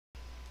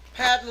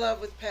Pat Love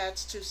with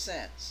Pat's 2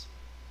 cents.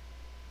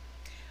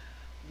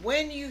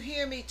 When you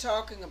hear me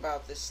talking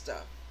about this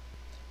stuff,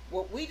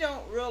 what we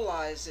don't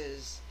realize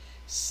is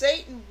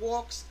Satan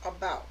walks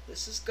about.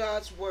 This is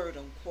God's word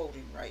I'm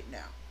quoting right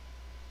now.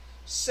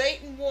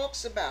 Satan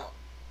walks about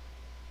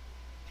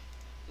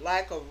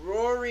like a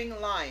roaring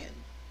lion,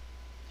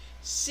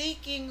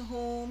 seeking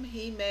whom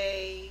he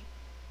may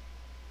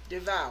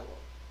devour.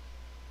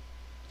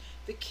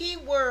 The key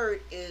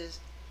word is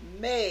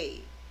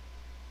may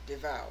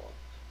devour.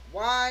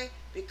 Why?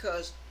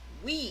 Because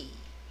we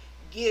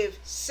give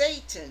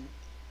Satan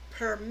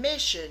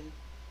permission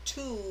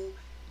to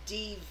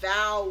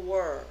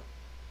devour.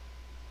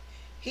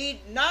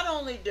 He not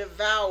only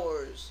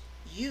devours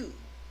you,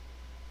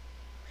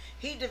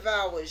 he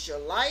devours your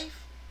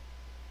life,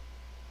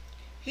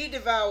 he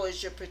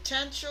devours your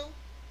potential,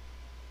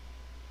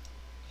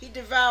 he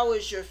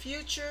devours your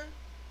future,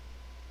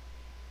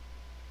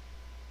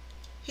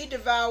 he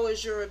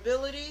devours your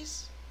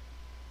abilities,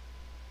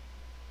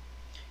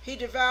 he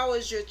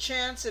devours your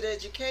chance at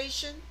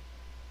education,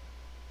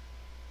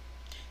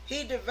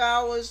 he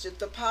devours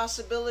the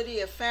possibility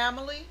of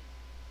family,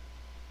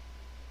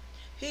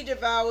 he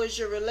devours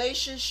your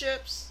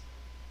relationships.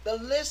 The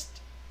list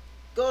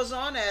goes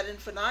on ad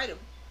infinitum.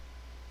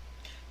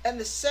 And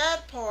the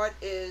sad part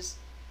is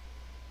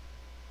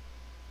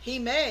he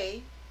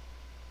may,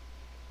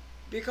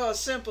 because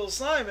Simple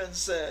Simon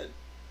said,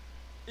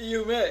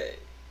 you may,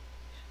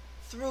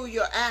 through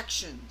your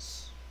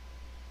actions.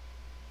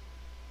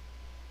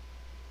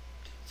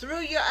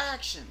 Through your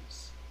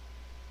actions.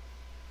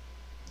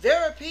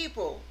 There are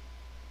people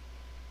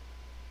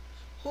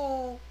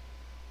who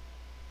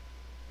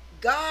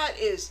God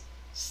is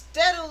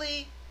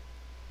steadily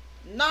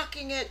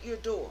knocking at your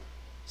door.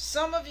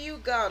 Some of you,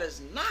 God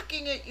is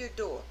knocking at your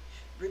door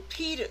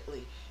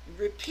repeatedly,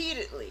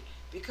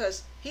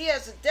 because he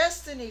has a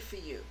destiny for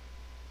you.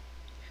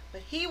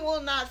 But he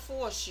will not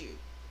force you,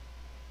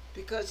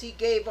 because he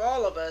gave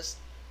all of us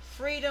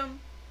freedom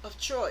of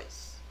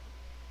choice.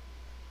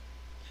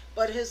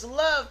 But his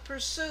love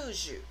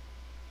pursues you.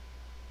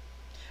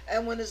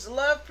 And when his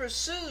love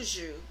pursues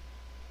you,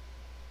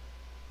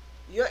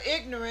 your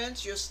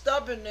ignorance, your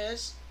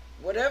stubbornness,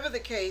 whatever the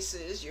case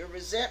is, your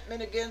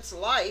resentment against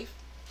life,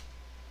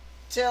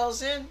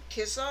 tells him,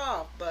 kiss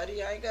off,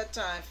 buddy. I ain't got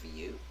time for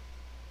you.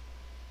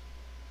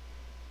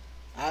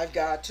 I've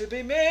got to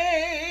be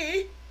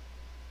me.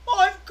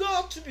 I've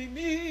got to be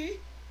me.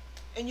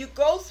 And you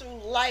go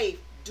through life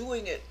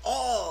doing it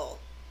all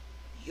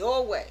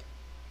your way.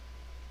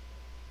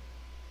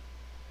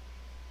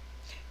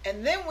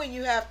 And then when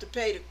you have to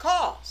pay the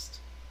cost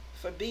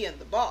for being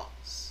the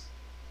boss,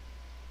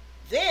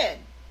 then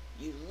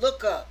you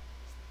look up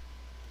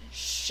and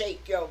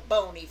shake your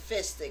bony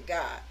fist at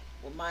God.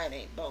 Well, mine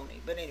ain't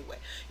bony, but anyway,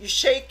 you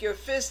shake your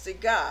fist at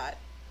God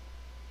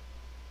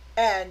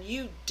and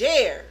you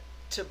dare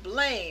to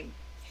blame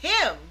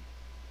him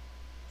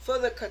for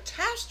the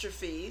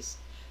catastrophes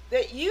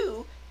that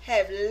you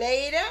have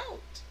laid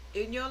out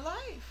in your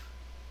life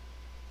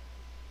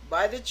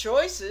by the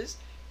choices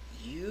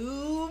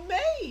you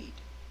made.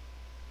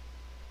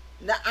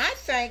 Now, I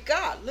thank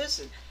God.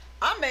 Listen,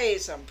 I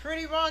made some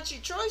pretty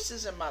raunchy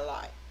choices in my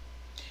life.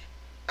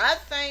 I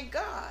thank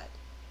God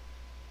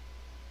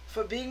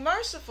for being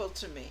merciful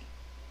to me.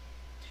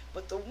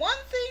 But the one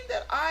thing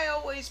that I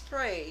always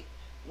prayed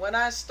when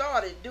I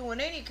started doing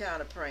any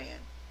kind of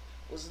praying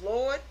was,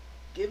 Lord,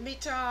 give me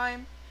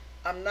time.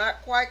 I'm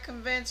not quite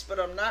convinced, but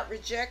I'm not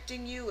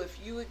rejecting you. If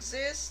you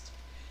exist,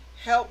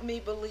 help me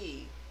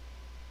believe.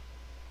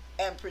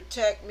 And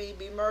protect me,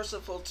 be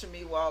merciful to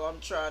me while I'm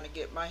trying to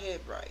get my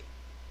head right.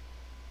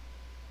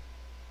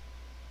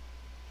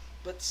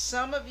 But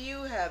some of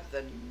you have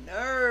the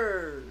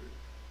nerve.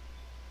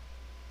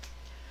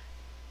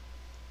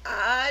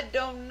 I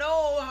don't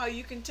know how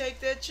you can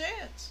take that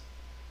chance.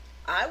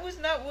 I was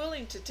not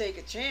willing to take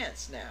a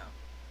chance now.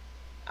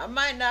 I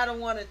might not have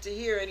wanted to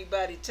hear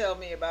anybody tell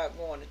me about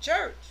going to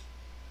church.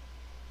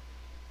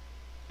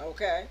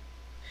 Okay?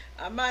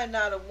 I might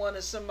not have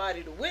wanted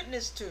somebody to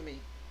witness to me.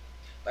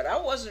 But I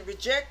wasn't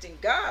rejecting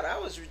God. I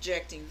was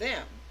rejecting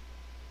them.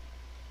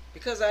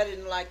 Because I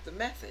didn't like the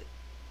method.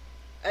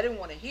 I didn't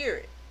want to hear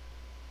it.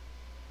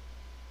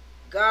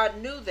 God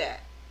knew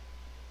that.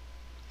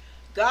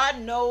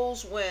 God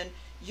knows when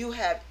you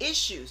have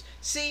issues.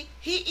 See,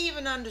 he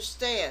even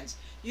understands.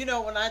 You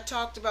know, when I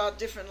talked about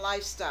different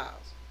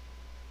lifestyles.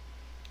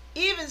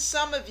 Even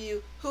some of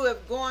you who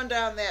have gone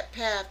down that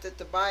path that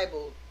the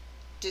Bible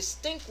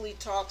distinctly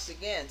talks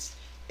against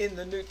in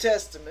the New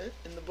Testament,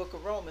 in the book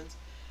of Romans,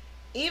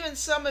 even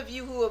some of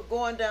you who have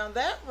gone down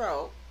that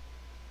road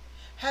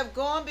have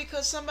gone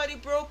because somebody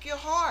broke your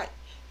heart.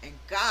 And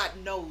God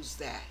knows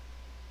that.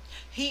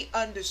 He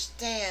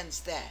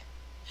understands that.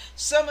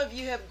 Some of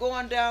you have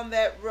gone down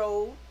that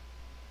road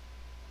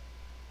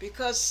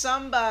because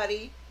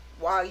somebody,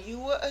 while you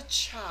were a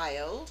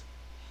child,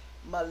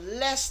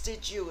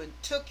 molested you and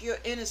took your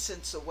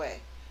innocence away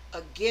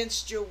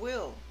against your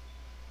will.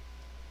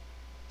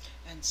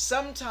 And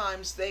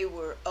sometimes they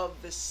were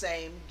of the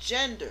same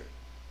gender.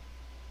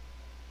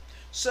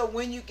 So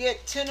when you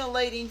get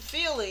titillating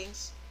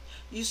feelings,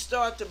 you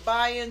start to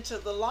buy into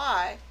the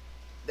lie,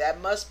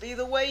 that must be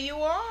the way you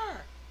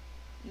are.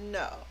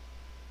 No.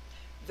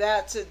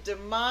 That's a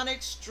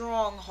demonic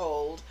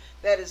stronghold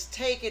that has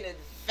taken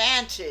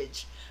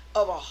advantage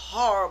of a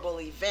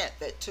horrible event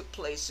that took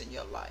place in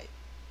your life.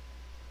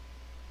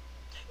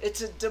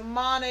 It's a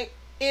demonic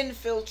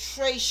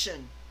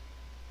infiltration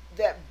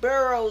that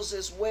burrows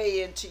its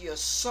way into your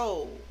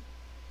soul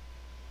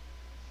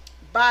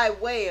by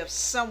way of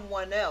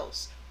someone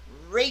else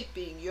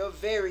raping your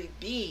very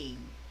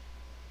being,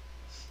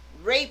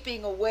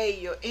 raping away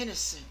your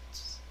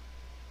innocence.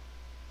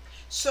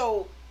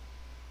 So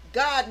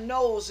God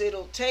knows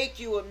it'll take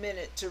you a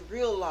minute to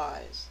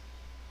realize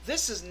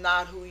this is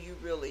not who you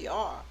really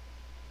are.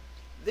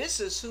 This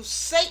is who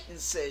Satan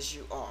says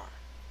you are.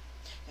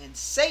 And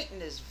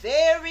Satan is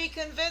very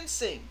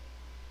convincing.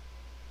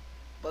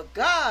 But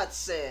God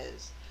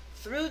says,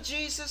 through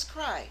Jesus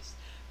Christ,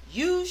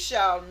 you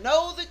shall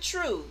know the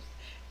truth,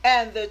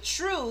 and the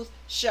truth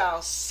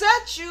shall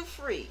set you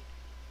free.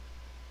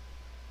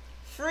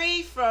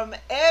 Free from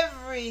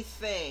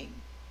everything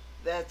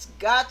that's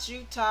got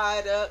you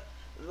tied up,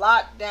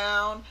 locked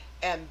down,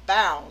 and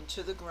bound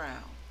to the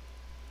ground.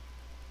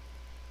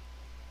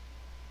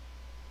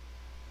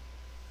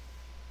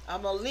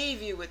 I'm going to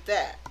leave you with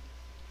that.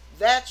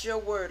 That's your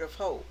word of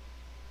hope.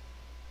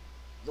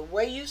 The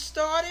way you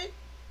started,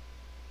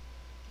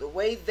 the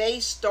way they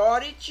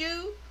started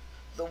you,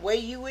 the way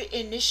you were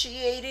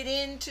initiated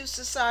into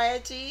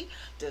society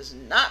does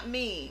not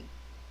mean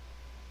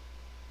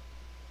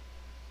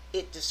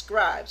it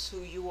describes who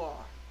you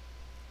are.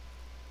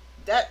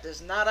 That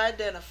does not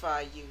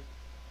identify you.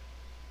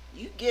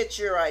 You get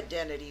your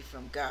identity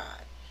from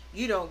God.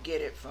 You don't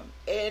get it from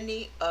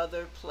any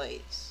other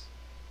place.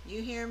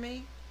 You hear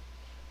me?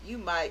 You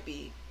might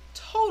be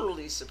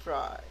totally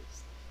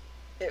surprised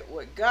at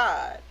what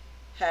God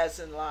has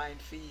in line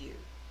for you,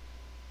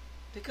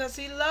 because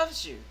he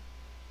loves you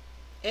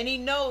and he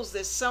knows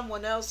that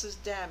someone else has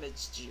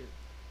damaged you,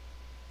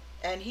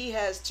 and he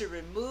has to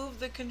remove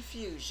the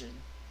confusion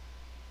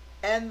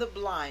and the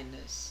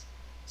blindness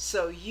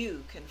so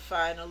you can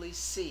finally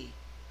see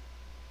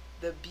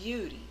the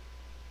beauty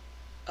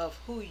of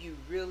who you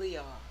really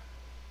are.